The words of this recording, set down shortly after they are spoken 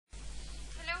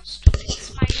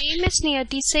name is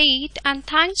Niyati Said and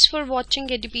thanks for watching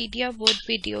Edupedia word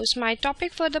videos. My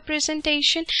topic for the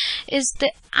presentation is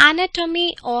the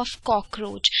anatomy of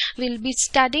cockroach. We'll be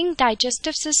studying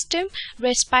digestive system,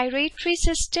 respiratory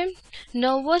system,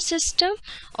 nervous system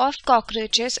of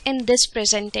cockroaches in this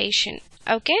presentation.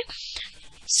 Okay,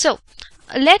 so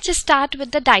let's start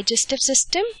with the digestive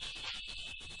system.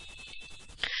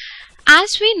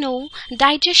 As we know,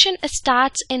 digestion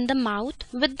starts in the mouth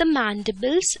with the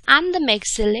mandibles and the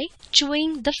maxillae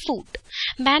chewing the food.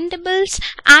 Mandibles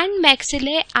and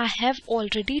maxillae I have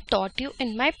already taught you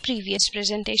in my previous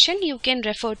presentation. You can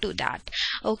refer to that.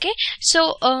 Okay,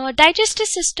 so digestive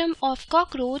system of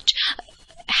cockroach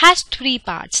has three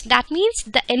parts. That means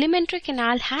the alimentary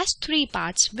canal has three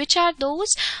parts, which are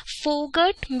those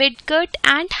foregut, midgut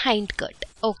and hindgut.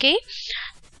 Okay,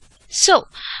 so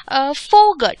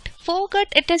foregut,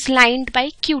 it is lined by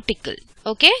cuticle.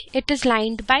 Okay, it is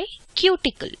lined by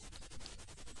cuticle.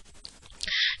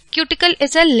 Cuticle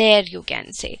is a layer, you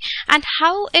can say. And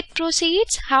how it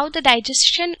proceeds, how the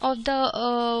digestion of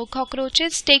the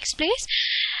cockroaches takes place.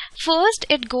 First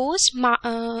it goes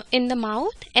in the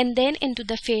mouth and then into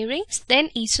the pharynx, then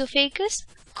esophagus,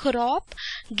 crop,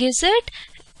 gizzard,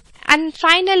 and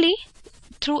finally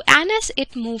through anus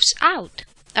it moves out.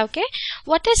 Okay,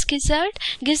 what is gizzard?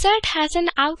 Gizzard has an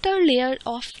outer layer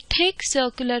of thick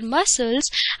circular muscles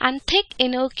and thick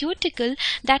inner cuticle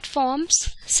that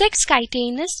forms 6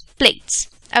 chitinous plates.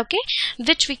 Okay,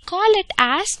 which we call it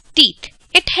as teeth.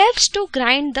 It helps to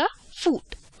grind the food.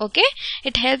 Okay,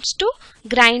 it helps to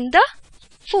grind the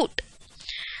food.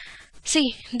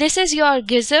 See, this is your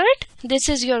gizzard, this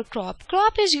is your crop.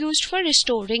 Crop is used for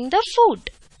restoring the food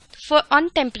on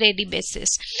temporary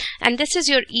basis, and this is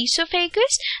your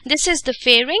esophagus, this is the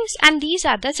pharynx, and these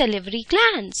are the salivary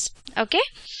glands. Okay,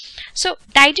 so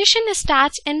digestion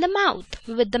starts in the mouth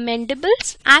with the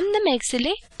mandibles and the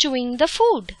maxillae chewing the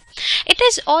food. It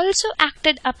is also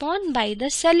acted upon by the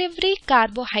salivary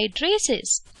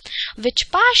carbohydrates, which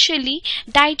partially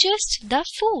digest the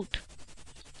food.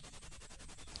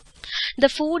 The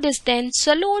food is then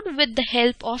swallowed with the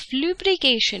help of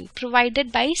lubrication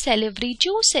provided by salivary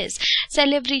juices.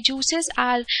 Salivary juices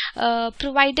are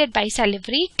provided by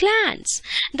salivary glands.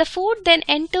 The food then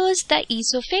enters the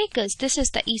esophagus. This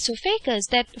is the esophagus.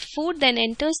 That food then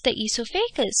enters the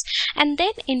esophagus and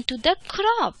then into the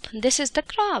crop. This is the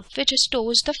crop which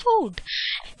stores the food.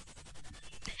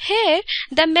 Here,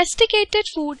 the masticated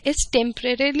food is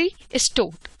temporarily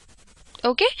stored.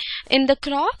 Okay, in the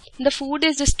crop, the food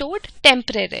is stored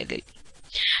temporarily.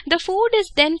 The food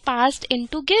is then passed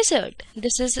into gizzard.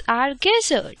 This is our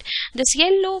gizzard, this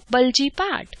yellow bulgy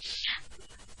part.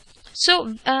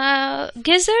 So,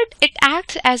 gizzard, it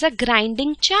acts as a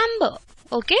grinding chamber.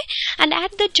 Okay, and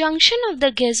at the junction of the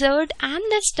gizzard and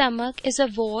the stomach is a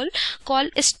wall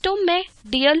called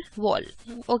stomatial wall.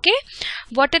 Okay,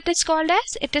 what it is called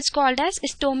as? It is called as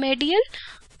stomatial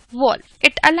wall.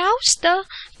 It allows the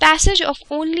passage of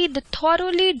only the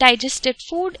thoroughly digested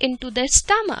food into the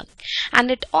stomach, and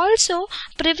it also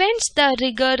prevents the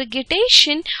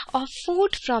regurgitation of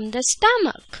food from the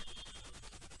stomach.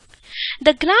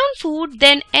 The ground food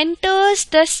then enters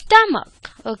the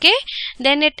stomach. Okay,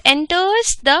 then it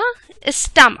enters the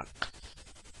stomach.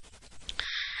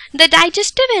 The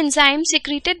digestive enzyme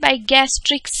secreted by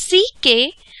gastric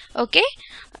caeca, okay,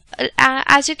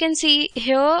 as you can see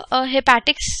here,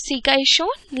 hepatic caeca is shown.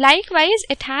 Likewise,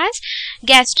 it has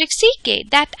gastric caeca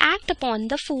that act upon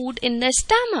the food in the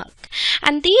stomach.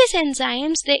 And these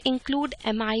enzymes, they include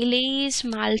amylase,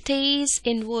 maltase,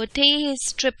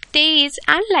 invertase, tryptase,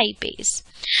 and lipase.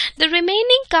 The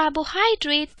remaining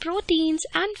carbohydrate, proteins,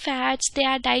 and fats, they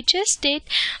are digested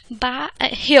by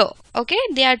here. Okay,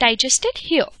 they are digested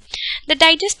here. The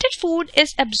digested food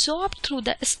is absorbed through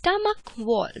the stomach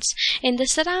walls in the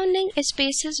surrounding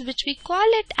spaces, which we call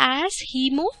it as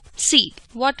hemocoel.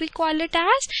 What we call it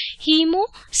as?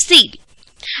 Hemocoel.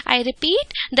 I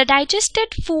repeat, the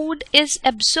digested food is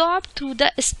absorbed through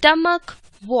the stomach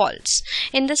walls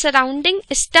in the surrounding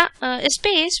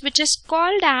space, which is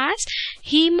called as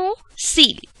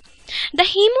hemocoel. The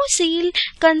hemocoel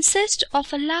consists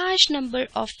of a large number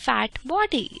of fat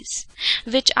bodies,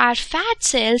 which are fat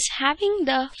cells having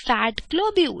the fat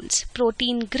globules,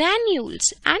 protein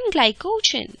granules, and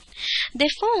glycogen. They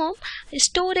form a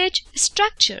storage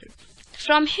structure.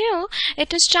 From here,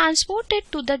 it is transported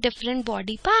to the different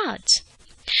body parts.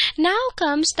 Now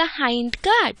comes the hind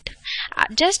gut.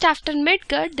 Just after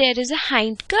midgut there is a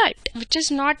hind gut, which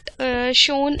is not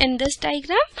shown in this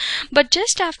diagram, but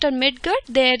just after midgut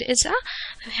there is a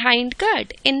hind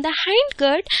gut. In the hind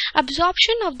gut,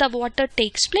 absorption of the water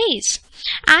takes place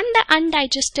and the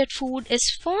undigested food is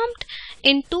formed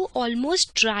into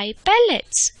almost dry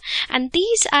pellets, and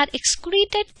these are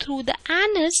excreted through the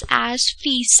anus as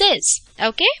feces.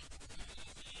 Okay,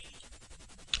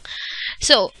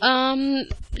 so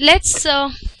let's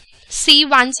see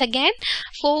once again.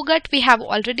 Foregut we have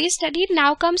already studied.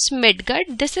 Now comes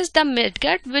midgut. This is the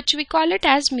midgut, which we call it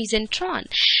as mesentron.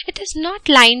 It is not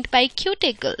lined by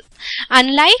cuticle,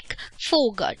 unlike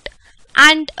foregut,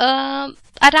 and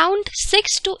around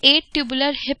 6 to 8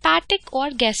 tubular hepatic or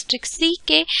gastric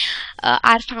caecae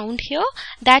are found here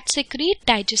that secrete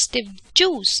digestive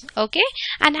juice. Okay,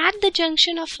 and at the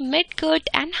junction of midgut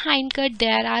and hindgut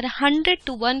there are 100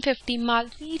 to 150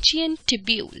 Malpighian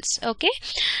tubules. Okay,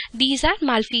 these are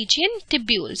Malpighian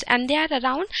tubules, and they are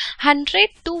around 100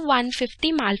 to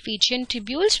 150 Malpighian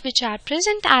tubules which are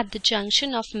present at the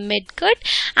junction of midgut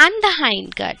and the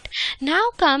hindgut. Now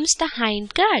comes the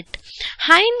hindgut.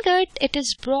 Hindgut, it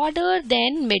is broader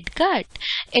than midgut.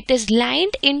 It is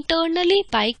lined internally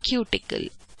by cuticle.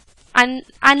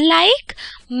 Unlike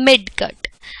midgut,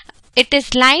 it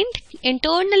is lined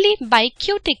internally by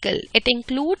cuticle. It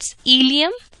includes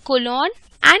ileum, colon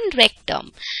and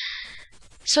rectum.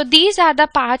 So these are the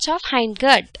parts of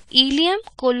hindgut: ileum,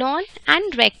 colon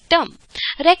and rectum.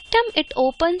 Rectum, it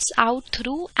opens out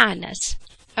through anus.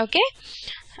 Okay,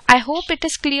 I hope it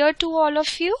is clear to all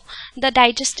of you, the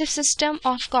digestive system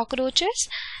of cockroaches.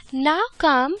 Now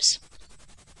comes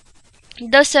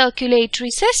the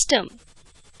circulatory system.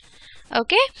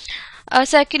 Okay, a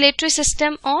circulatory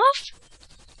system of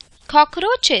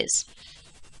cockroaches.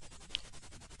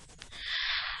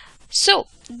 So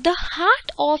the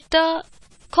heart of the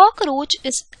cockroach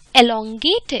is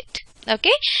elongated.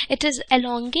 Okay, it is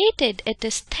elongated, it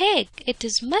is thick, it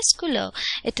is muscular,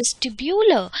 it is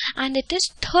tubular, and it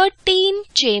is 13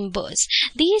 chambers.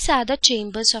 These are the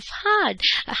chambers of heart.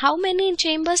 How many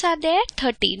chambers are there?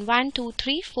 13. 1, 2,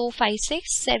 3, 4, 5,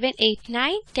 6, 7, 8,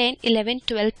 9, 10, 11,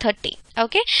 12, 13.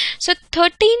 Okay, so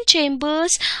 13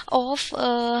 chambers of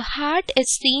heart is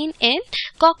seen in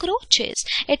cockroaches.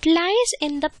 It lies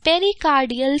in the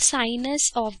pericardial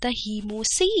sinus of the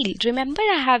hemocoel. Remember,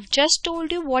 I have just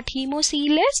told you what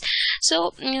hemocoel is.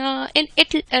 So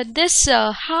this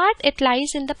heart, it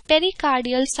lies in the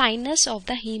pericardial sinus of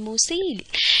the hemocoel.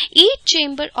 Each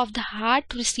chamber of the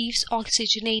heart receives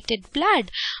oxygenated blood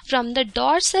from the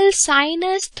dorsal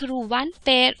sinus through one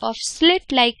pair of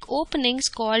slit-like openings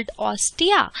called ostia.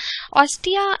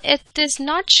 Ostia, it is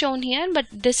not shown here, but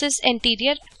this is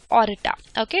anterior aorta.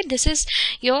 Okay, this is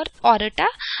your aorta,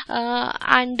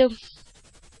 and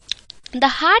the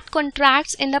heart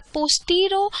contracts in the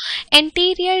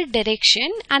posterior-anterior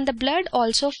direction, and the blood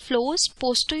also flows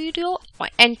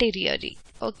posterior-anteriorly.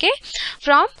 Okay,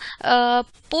 from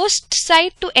post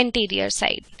side to anterior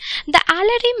side. The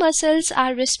alary muscles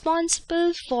are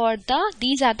responsible for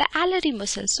these are the alary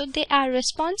muscles. So they are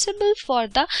responsible for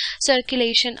the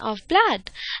circulation of blood.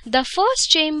 The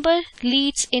first chamber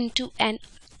leads into an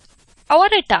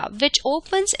aorta, which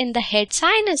opens in the head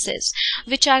sinuses,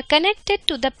 which are connected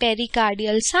to the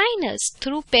pericardial sinus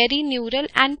through perineural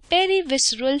and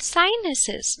perivisceral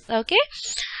sinuses. Okay,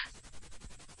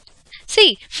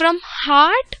 see, from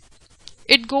heart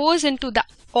it goes into the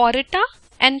aorta,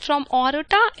 and from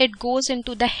aorta it goes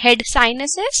into the head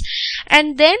sinuses,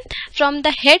 and then from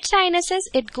the head sinuses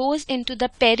it goes into the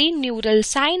perineural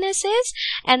sinuses,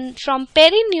 and from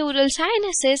perineural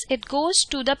sinuses it goes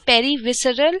to the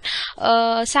perivisceral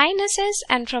sinuses,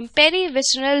 and from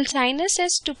perivisceral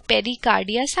sinuses to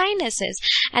pericardia sinuses,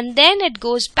 and then it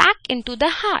goes back into the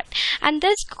heart, and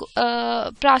this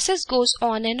process goes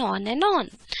on and on and on.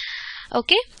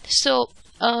 Okay, so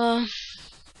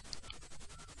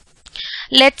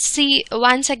let's see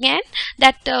once again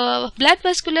that blood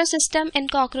vascular system in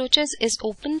cockroaches is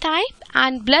open type,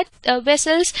 and blood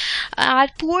vessels are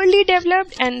poorly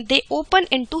developed and they open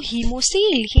into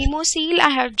hemocoel. Hemocoel, I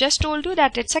have just told you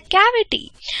that it's a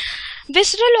cavity.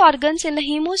 Visceral organs in the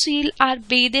hemocoel are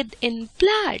bathed in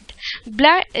blood.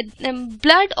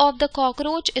 Blood of the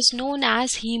cockroach is known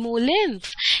as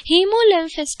hemolymph.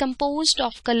 Hemolymph is composed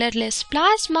of colorless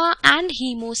plasma and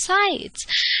hemocytes.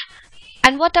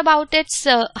 And what about its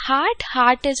heart?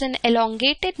 Heart is an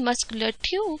elongated muscular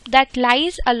tube that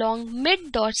lies along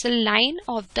mid-dorsal line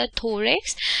of the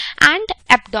thorax and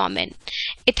abdomen.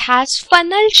 It has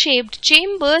funnel-shaped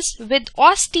chambers with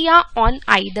ostia on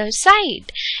either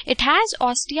side. It has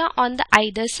ostia on the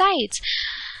either sides.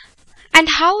 And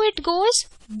how it goes?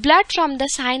 Blood from the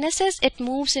sinuses, it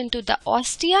moves into the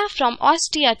ostia, from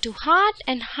ostia to heart,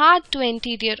 and heart to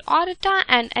anterior aorta,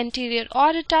 and anterior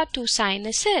aorta to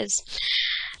sinuses.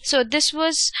 So this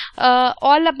was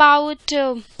all about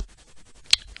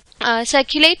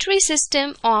circulatory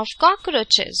system of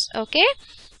cockroaches. Okay.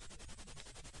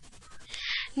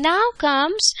 Now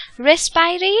comes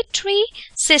respiratory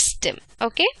system.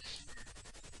 Okay.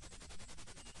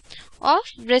 Of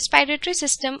respiratory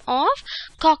system of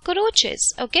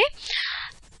cockroaches. Okay.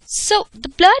 So the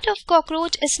blood of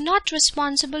cockroach is not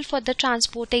responsible for the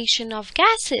transportation of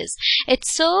gases. It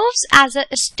serves as a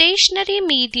stationary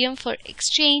medium for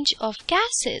exchange of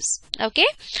gases. Okay.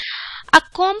 A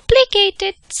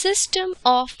complicated system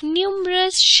of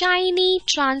numerous shiny,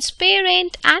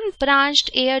 transparent and branched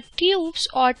air tubes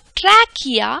or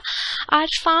trachea are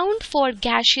found for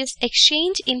gaseous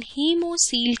exchange in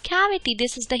hemocoel cavity.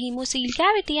 This is the hemocoel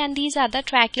cavity and these are the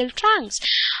tracheal trunks.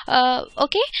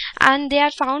 Okay, and they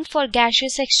are found for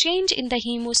gaseous exchange in the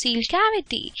hemocoel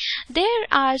cavity. There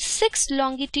are 6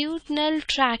 longitudinal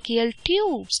tracheal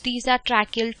tubes. These are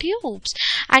tracheal tubes,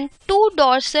 and 2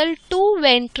 dorsal, 2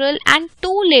 ventral and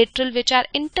 2 lateral, which are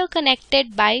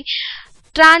interconnected by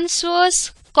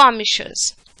transverse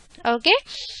commissures. Okay.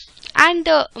 And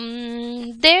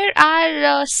there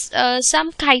are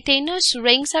some chitinous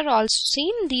rings are also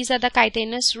seen. These are the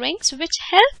chitinous rings which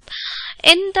help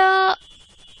in the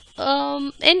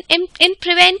in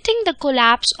preventing the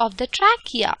collapse of the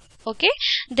trachea. Okay,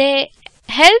 they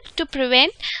help to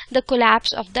prevent the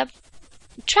collapse of the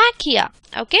trachea.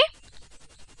 Okay.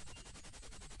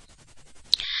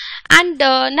 And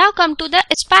now come to the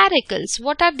spiracles.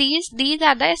 What are these? These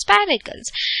are the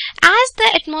spiracles. As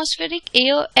the atmospheric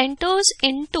air enters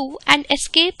into and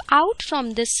escape out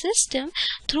from this system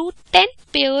through 10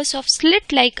 pairs of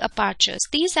slit-like apertures.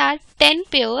 These are 10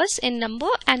 pairs in number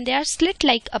and they are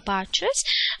slit-like apertures,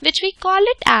 which we call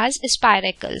it as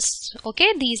spiracles.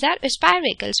 Okay, these are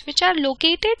spiracles which are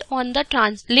located on the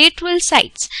lateral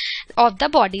sides of the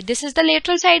body. This is the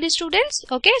lateral side, students.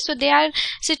 Okay, so they are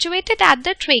situated at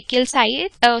the tracheal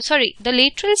side, the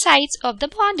lateral sides of the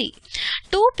body.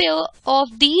 2 pairs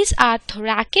of these are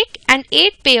thoracic and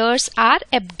 8 pairs are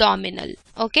abdominal.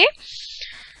 Okay.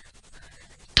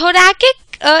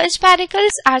 Thoracic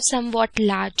spiracles are somewhat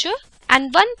larger,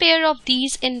 and 1 pair of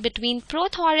these in between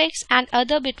prothorax and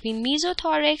other between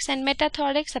mesothorax and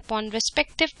metathorax upon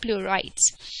respective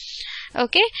pleuroids.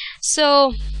 Okay,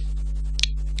 so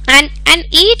and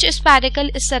each spiracle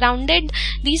is surrounded,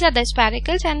 these are the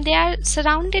spiracles, and they are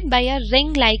surrounded by a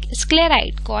ring-like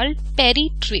scleroid called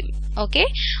peritrim. Okay,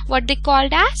 what they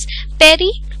called as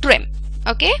peritrim.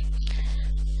 Okay.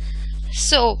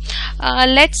 So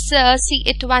let's see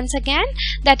it once again,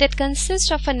 that it consists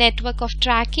of a network of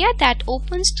trachea that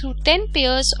opens through 10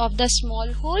 pairs of the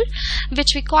small hole,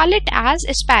 which we call it as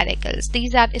spiracles.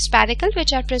 These are spiracles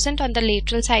which are present on the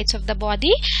lateral sides of the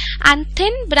body, and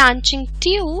thin branching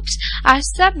tubes are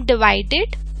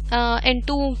subdivided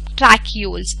into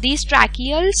tracheoles. These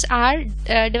tracheoles are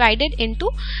divided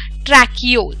into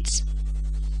tracheoles.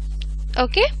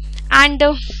 Okay, and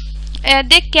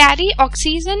they carry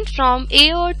oxygen from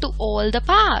air to all the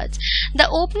parts. The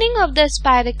opening of the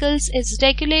spiracles is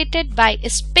regulated by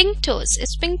sphincters.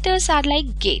 Sphincters are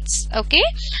like gates. Okay,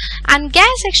 and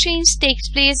gas exchange takes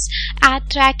place at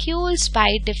tracheoles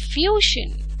by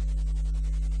diffusion.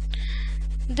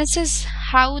 This is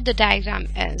how the diagram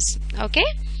is. Okay.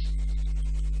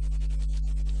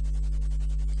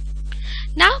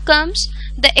 Now comes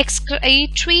the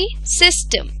excretory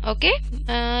system. Okay,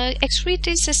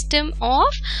 excretory system of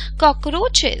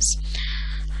cockroaches.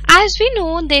 As we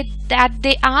know that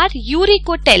they are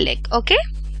uricotelic. Okay,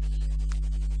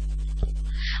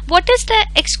 what is the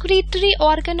excretory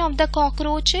organ of the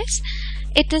cockroaches?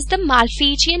 It is the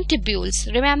Malpighian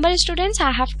tubules. Remember, students,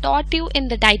 I have taught you in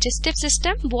the digestive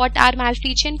system what are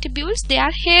Malpighian tubules. They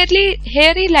are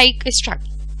hairy like structure,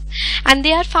 and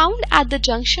they are found at the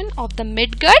junction of the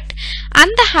midgut and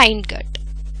the hindgut,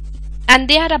 and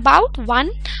they are about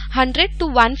 100 to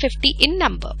 150 in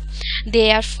number.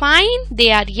 They are fine,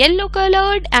 they are yellow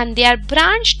colored, and they are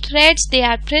branched threads. They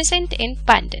are present in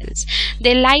bundles.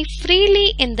 They lie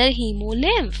freely in the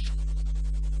hemolymph.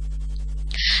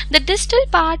 The distal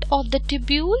part of the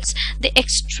tubules, they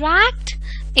extract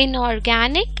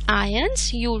inorganic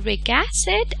ions, uric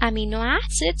acid, amino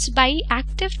acids by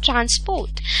active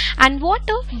transport, and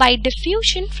water by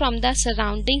diffusion from the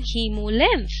surrounding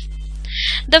hemolymph.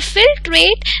 The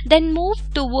filtrate then move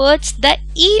towards the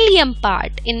ileum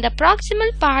part. In the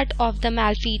proximal part of the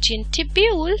Malpighian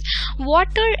tubule,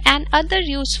 water and other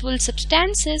useful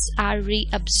substances are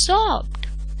reabsorbed.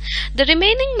 The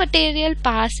remaining material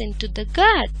pass into the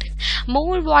gut.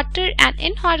 More water and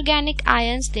inorganic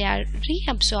ions, they are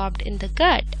reabsorbed in the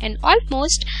gut, and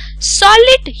almost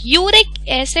solid uric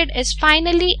acid is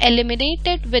finally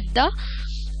eliminated with the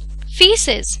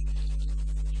feces.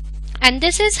 And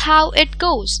this is how it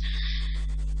goes.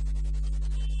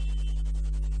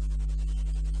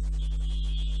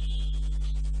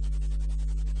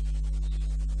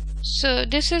 So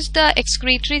this is the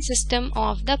excretory system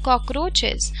of the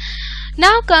cockroaches.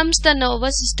 Now comes the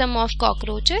nervous system of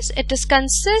cockroaches. It is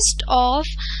consist of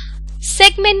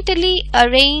segmentally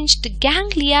arranged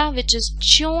ganglia which is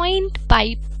joined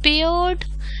by paired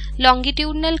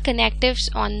longitudinal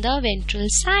connectives on the ventral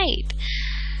side.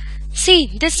 See,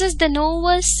 this is the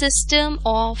nervous system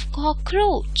of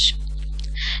cockroach.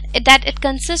 That it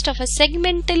consists of a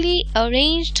segmentally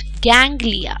arranged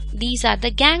ganglia. These are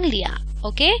the ganglia.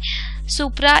 Okay,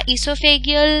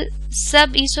 supraesophageal,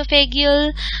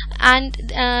 subesophageal, and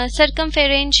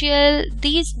circumpharyngeal.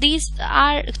 These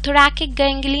are thoracic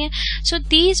ganglia. So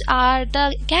these are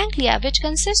the ganglia which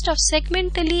consist of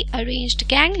segmentally arranged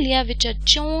ganglia which are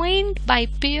joined by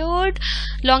paired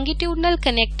longitudinal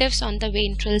connectives on the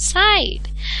ventral side.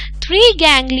 3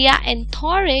 ganglia in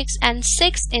thorax and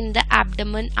 6 in the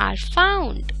abdomen are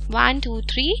found. 1, 2,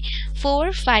 3,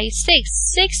 4, 5,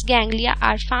 6. 6 ganglia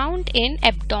are found in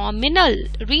abdominal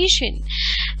region.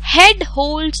 Head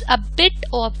holds a bit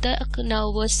of the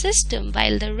nervous system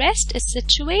while the rest is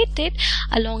situated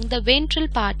along the ventral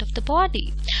part of the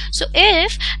body. So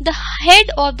if the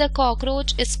head of the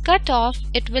cockroach is cut off,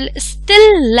 it will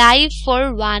still live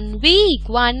for 1 week,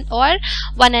 1 or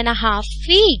 1.5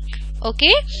 week.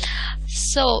 Okay,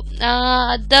 so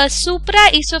the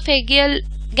supraesophageal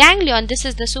ganglion, this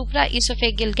is the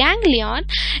supraesophageal ganglion,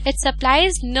 it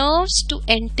supplies nerves to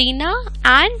antenna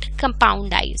and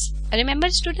compound eyes. Remember,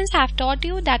 students, I have taught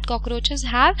you that cockroaches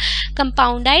have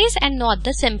compound eyes and not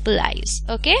the simple eyes.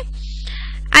 Okay,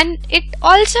 and it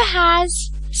also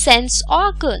has sense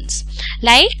organs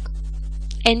like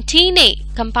antennae,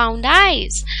 compound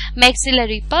eyes,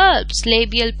 maxillary bulbs,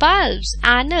 labial bulbs,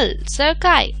 anal,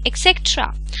 cerci,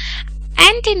 etc.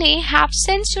 Antennae have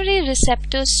sensory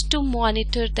receptors to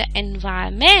monitor the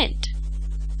environment.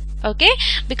 Okay,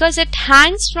 because it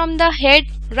hangs from the head,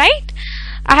 right?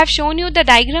 I have shown you the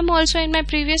diagram also in my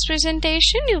previous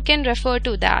presentation. You can refer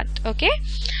to that. Okay,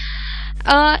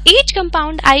 each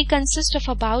compound eye consists of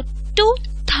about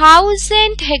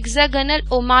 2000 hexagonal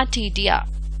ommatidia.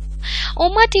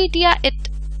 Ommatidia, it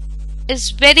is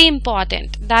very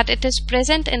important that it is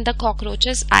present in the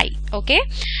cockroach's eye. Okay,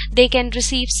 they can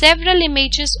receive several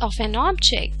images of an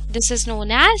object. This is known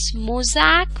as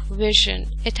mosaic vision.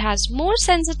 It has more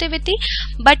sensitivity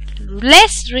but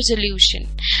less resolution,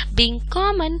 being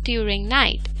common during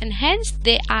night, and hence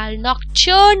they are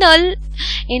nocturnal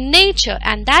in nature,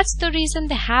 and that's the reason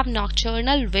they have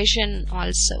nocturnal vision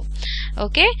also.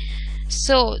 Okay,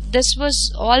 so this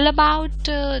was all about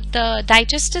the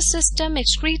digestive system,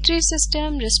 excretory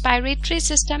system, respiratory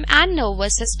system and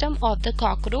nervous system of the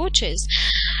cockroaches.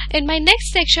 In my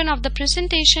next section of the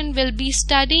presentation, we'll be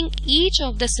studying each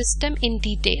of the system in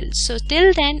detail. So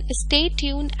till then, stay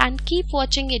tuned and keep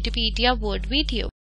watching Edupedia Word Video.